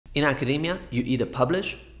In academia, you either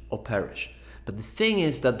publish or perish. But the thing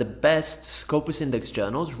is that the best Scopus-Indexed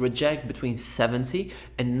journals reject between 70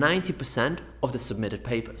 and 90% of the submitted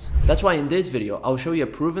papers. That's why in this video, I'll show you a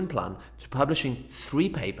proven plan to publishing 3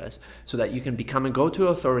 papers so that you can become a go-to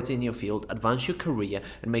authority in your field, advance your career,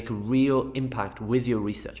 and make a real impact with your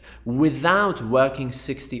research without working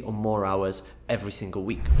 60 or more hours every single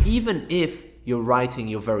week, even if you're writing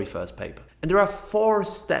your very first paper. And there are 4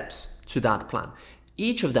 steps to that plan.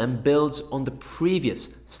 Each of them builds on the previous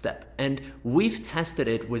step, and we've tested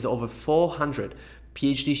it with over 400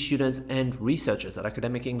 PhD students and researchers at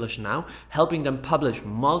Academic English Now, helping them publish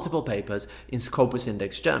multiple papers in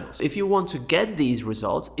Scopus-Indexed journals. If you want to get these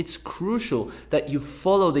results, it's crucial that you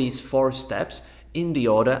follow these 4 steps in the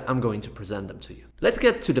order I'm going to present them to you. Let's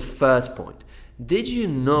get to the first point. Did you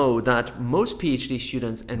know that most PhD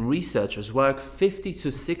students and researchers work 50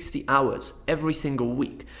 to 60 hours every single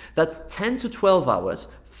week? That's 10 to 12 hours,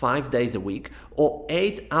 5 days a week, or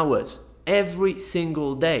 8 hours every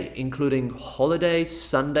single day, including holidays,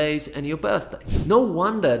 Sundays, and your birthday. No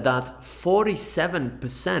wonder that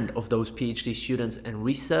 47% of those PhD students and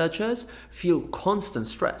researchers feel constant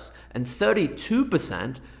stress, and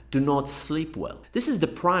 32% do not sleep well. This is the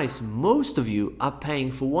price most of you are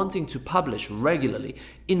paying for wanting to publish regularly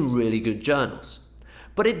in really good journals.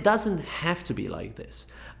 But it doesn't have to be like this.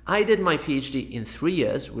 I did my PhD in 3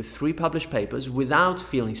 years with 3 published papers without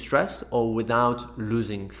feeling stressed or without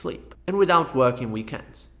losing sleep and without working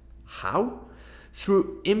weekends. How?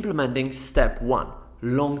 Through implementing step 1,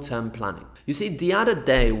 long-term planning. You see, the other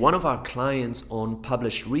day, one of our clients on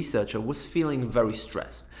Published Researcher was feeling very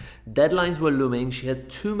stressed. Deadlines were looming, she had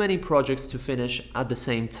too many projects to finish at the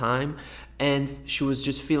same time, and she was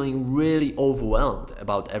just feeling really overwhelmed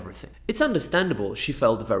about everything. It's understandable she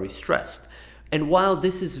felt very stressed. And while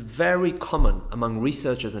this is very common among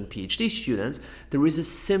researchers and PhD students, there is a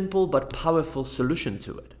simple but powerful solution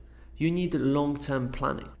to it. You need long-term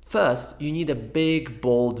planning. First, you need a big,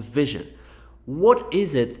 bold vision. What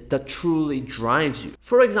is it that truly drives you?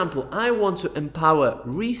 For example, I want to empower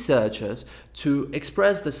researchers to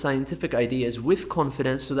express the scientific ideas with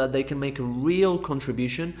confidence so that they can make a real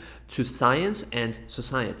contribution to science and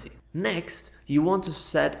society. Next, you want to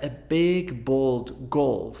set a big, bold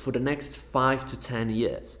goal for the next 5 to 10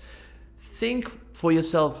 years. Think for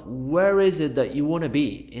yourself, where is it that you want to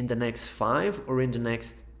be in the next 5 or in the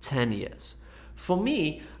next 10 years? For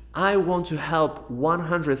me, I want to help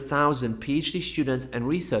 100,000 PhD students and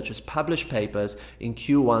researchers publish papers in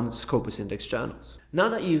Q1 Scopus-Indexed journals. Now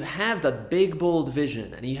that you have that big, bold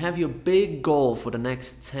vision and you have your big goal for the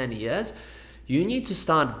next 10 years, you need to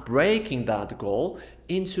start breaking that goal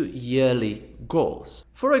into yearly goals.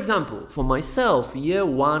 For example, for myself, year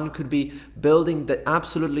 1 could be building the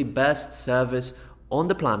absolutely best service on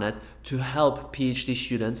the planet to help PhD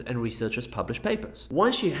students and researchers publish papers.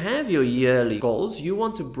 Once you have your yearly goals, you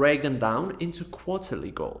want to break them down into quarterly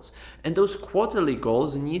goals. And those quarterly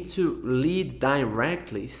goals need to lead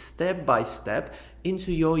directly, step by step,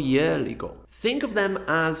 into your yearly goal. Think of them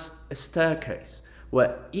as a staircase,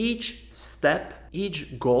 where each step,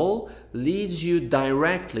 each goal leads you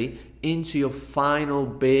directly into your final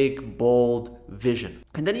big, bold vision.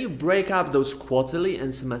 And then you break up those quarterly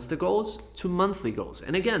and semester goals to monthly goals.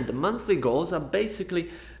 And again, the monthly goals are basically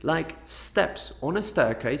like steps on a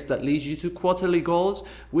staircase that leads you to quarterly goals,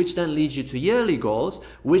 which then leads you to yearly goals,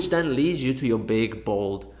 which then leads you to your big,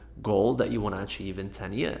 bold goal that you want to achieve in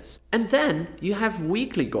 10 years. And then you have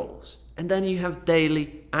weekly goals. And then you have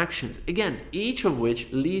daily actions. Again, each of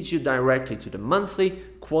which leads you directly to the monthly,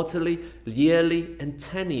 quarterly, yearly, and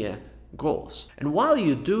 10-year goals. And while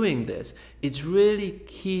you're doing this, it's really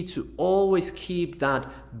key to always keep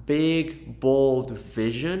that big, bold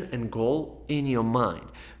vision and goal in your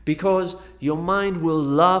mind, because your mind will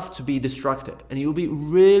love to be distracted and you'll be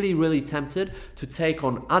really, really tempted to take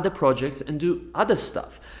on other projects and do other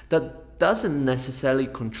stuff that doesn't necessarily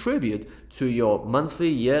contribute to your monthly,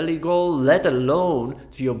 yearly goal, let alone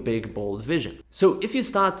to your big, bold vision. So if you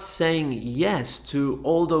start saying yes to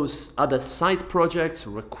all those other side projects,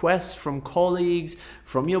 requests from colleagues,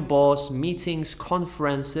 from your boss, meetings,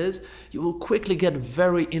 conferences, you will quickly get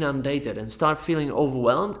very inundated and start feeling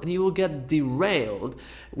overwhelmed, and you will get derailed,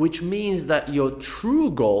 which means that your true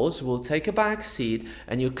goals will take a back seat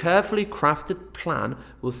and your carefully crafted plan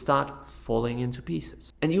will start falling into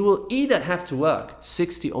pieces. And you will either have to work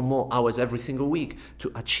 60 or more hours every single week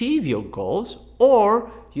to achieve your goals,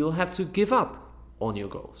 or you'll have to give up on your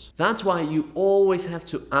goals. That's why you always have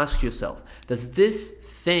to ask yourself, does this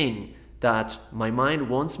thing that my mind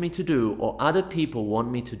wants me to do or other people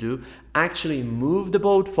want me to do actually move the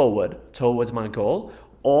boat forward towards my goal,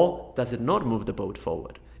 or does it not move the boat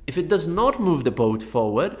forward? If it does not move the boat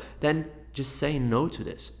forward, then just say no to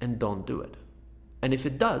this and don't do it. And if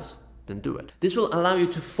it does, then do it. This will allow you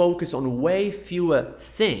to focus on way fewer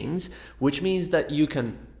things, which means that you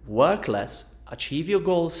can work less, achieve your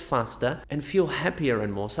goals faster, and feel happier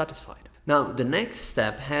and more satisfied. Now, the next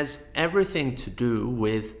step has everything to do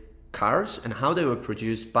with cars and how they were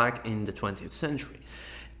produced back in the 20th century.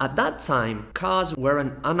 At that time, cars were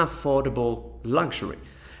an unaffordable luxury,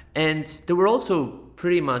 and they were also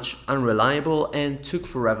pretty much unreliable and took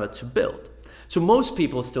forever to build. So most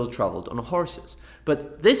people still traveled on horses.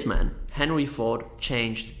 But this man, Henry Ford,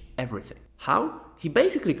 changed everything. How? He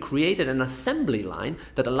basically created an assembly line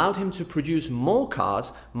that allowed him to produce more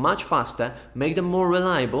cars much faster, make them more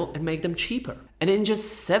reliable, and make them cheaper. And in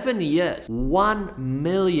just 7 years, 1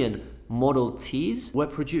 million Model Ts were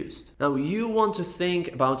produced. Now, you want to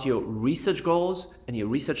think about your research goals and your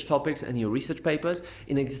research topics and your research papers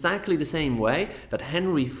in exactly the same way that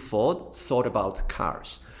Henry Ford thought about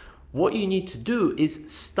cars. What you need to do is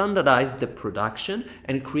standardize the production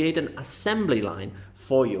and create an assembly line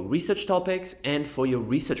for your research topics and for your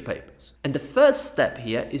research papers. And the first step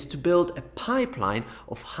here is to build a pipeline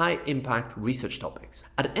of high-impact research topics.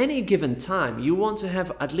 At any given time, you want to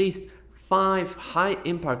have at least 5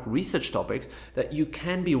 high-impact research topics that you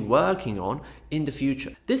can be working on in the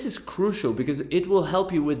future. This is crucial because it will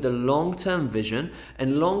help you with the long-term vision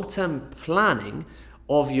and long-term planning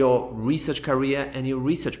of your research career and your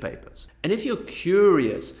research papers. And if you're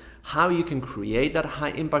curious how you can create that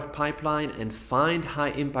high impact pipeline and find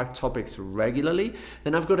high impact topics regularly,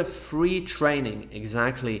 then I've got a free training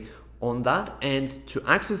exactly on that. And to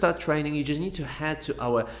access that training, you just need to head to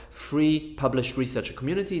our free published researcher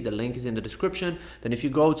community. The link is in the description. Then if you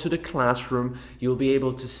go to the classroom, you'll be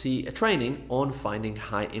able to see a training on finding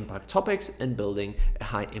high impact topics and building a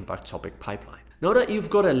high impact topic pipeline. Now that you've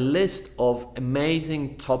got a list of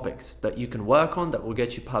amazing topics that you can work on that will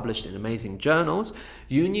get you published in amazing journals,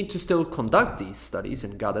 you need to still conduct these studies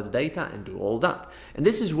and gather the data and do all that. And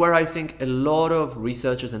this is where I think a lot of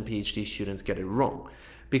researchers and PhD students get it wrong,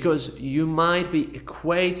 because you might be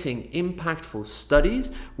equating impactful studies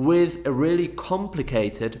with a really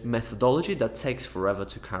complicated methodology that takes forever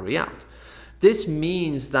to carry out. This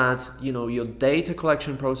means that, your data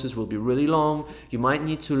collection process will be really long. You might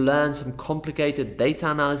need to learn some complicated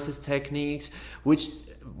data analysis techniques, which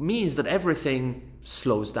means that everything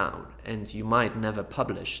slows down and you might never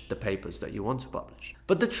publish the papers that you want to publish.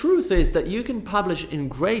 But the truth is that you can publish in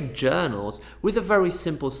great journals with a very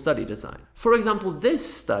simple study design. For example, this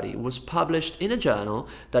study was published in a journal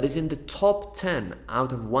that is in the top 10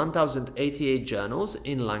 out of 1,088 journals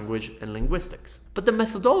in language and linguistics. But the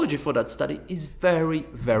methodology for that study is very,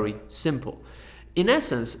 very simple. In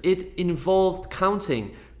essence, it involved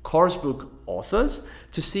counting coursebook authors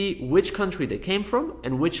to see which country they came from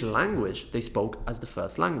and which language they spoke as the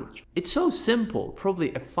first language. It's so simple, probably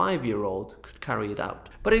a 5-year-old could carry it out.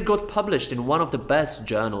 But it got published in one of the best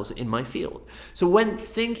journals in my field. So when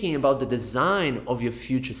thinking about the design of your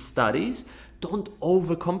future studies, don't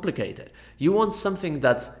overcomplicate it. You want something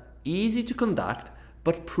that's easy to conduct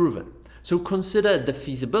but proven. So consider the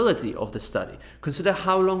feasibility of the study. Consider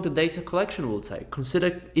how long the data collection will take.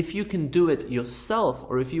 Consider if you can do it yourself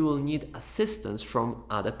or if you will need assistance from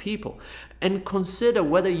other people. And consider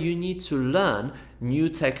whether you need to learn new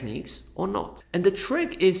techniques or not. And the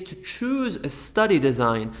trick is to choose a study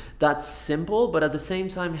design that's simple but at the same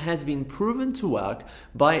time has been proven to work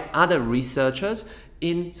by other researchers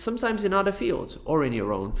sometimes in other fields or in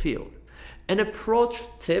your own field. An approach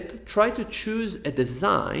tip, try to choose a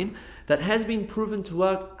design that has been proven to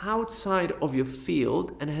work outside of your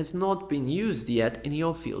field and has not been used yet in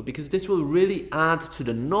your field, because this will really add to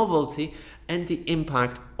the novelty and the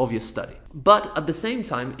impact of your study. But at the same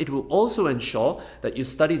time, it will also ensure that your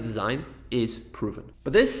study design is proven.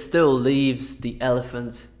 But this still leaves the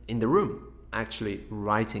elephant in the room, actually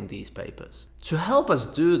writing these papers. To help us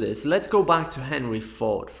do this, let's go back to Henry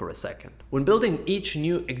Ford for a second. When building each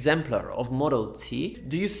new exemplar of Model T,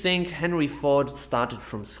 do you think Henry Ford started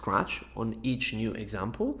from scratch on each new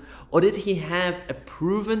example? Or did he have a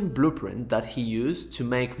proven blueprint that he used to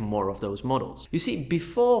make more of those models? You see,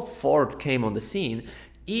 before Ford came on the scene,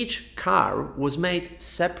 each car was made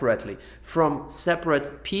separately from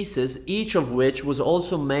separate pieces, each of which was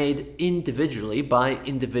also made individually by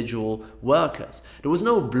individual workers. There was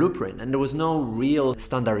no blueprint and there was no real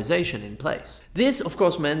standardization in place. This, of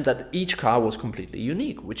course, meant that each car was completely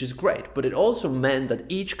unique, which is great, but it also meant that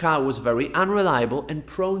each car was very unreliable and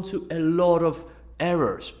prone to a lot of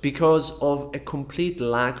errors because of a complete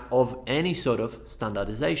lack of any sort of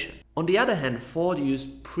standardization. On the other hand, Ford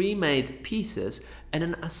used pre-made pieces and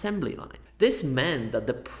an assembly line. This meant that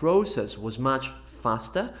the process was much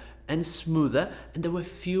faster and smoother, and there were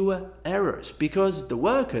fewer errors because the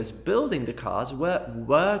workers building the cars were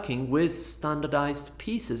working with standardized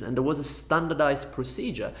pieces, and there was a standardized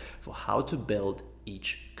procedure for how to build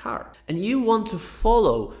each car. And you want to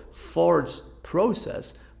follow Ford's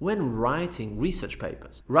process when writing research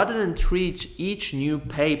papers. Rather than treat each new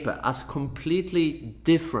paper as completely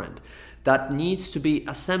different, that needs to be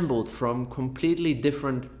assembled from completely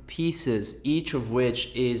different pieces, each of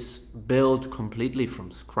which is built completely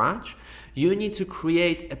from scratch, you need to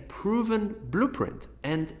create a proven blueprint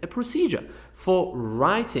and a procedure for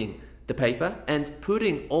writing the paper and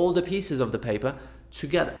putting all the pieces of the paper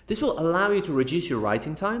together. This will allow you to reduce your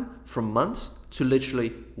writing time from months to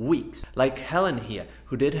literally weeks. Like Helen here,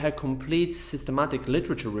 who did her complete systematic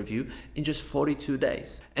literature review in just 42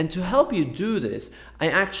 days. And to help you do this, I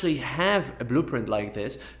actually have a blueprint like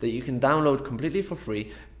this that you can download completely for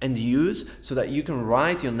free and use so that you can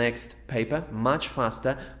write your next paper much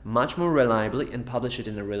faster, much more reliably, and publish it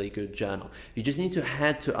in a really good journal. You just need to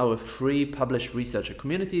head to our free Publish Researcher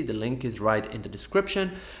community. The link is right in the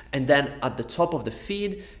description. And then at the top of the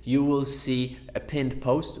feed, you will see a pinned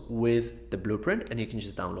post with the blueprint, and you can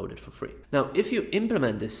just download it for free. Now, if you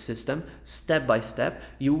implement this system step by step,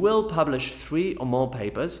 you will publish 3 or more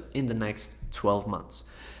papers in the next 12 months.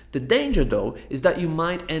 The danger, though, is that you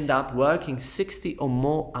might end up working 60 or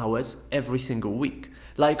more hours every single week,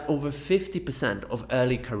 like over 50% of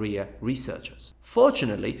early career researchers.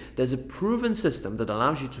 Fortunately, there's a proven system that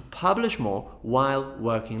allows you to publish more while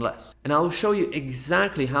working less. And I'll show you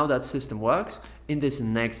exactly how that system works in this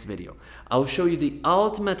next video. I'll show you the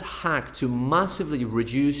ultimate hack to massively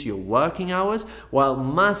reduce your working hours while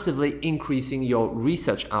massively increasing your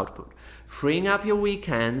research output, freeing up your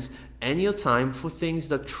weekends and your time for things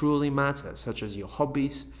that truly matter, such as your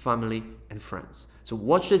hobbies, family, and friends. So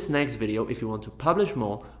watch this next video if you want to publish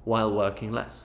more while working less.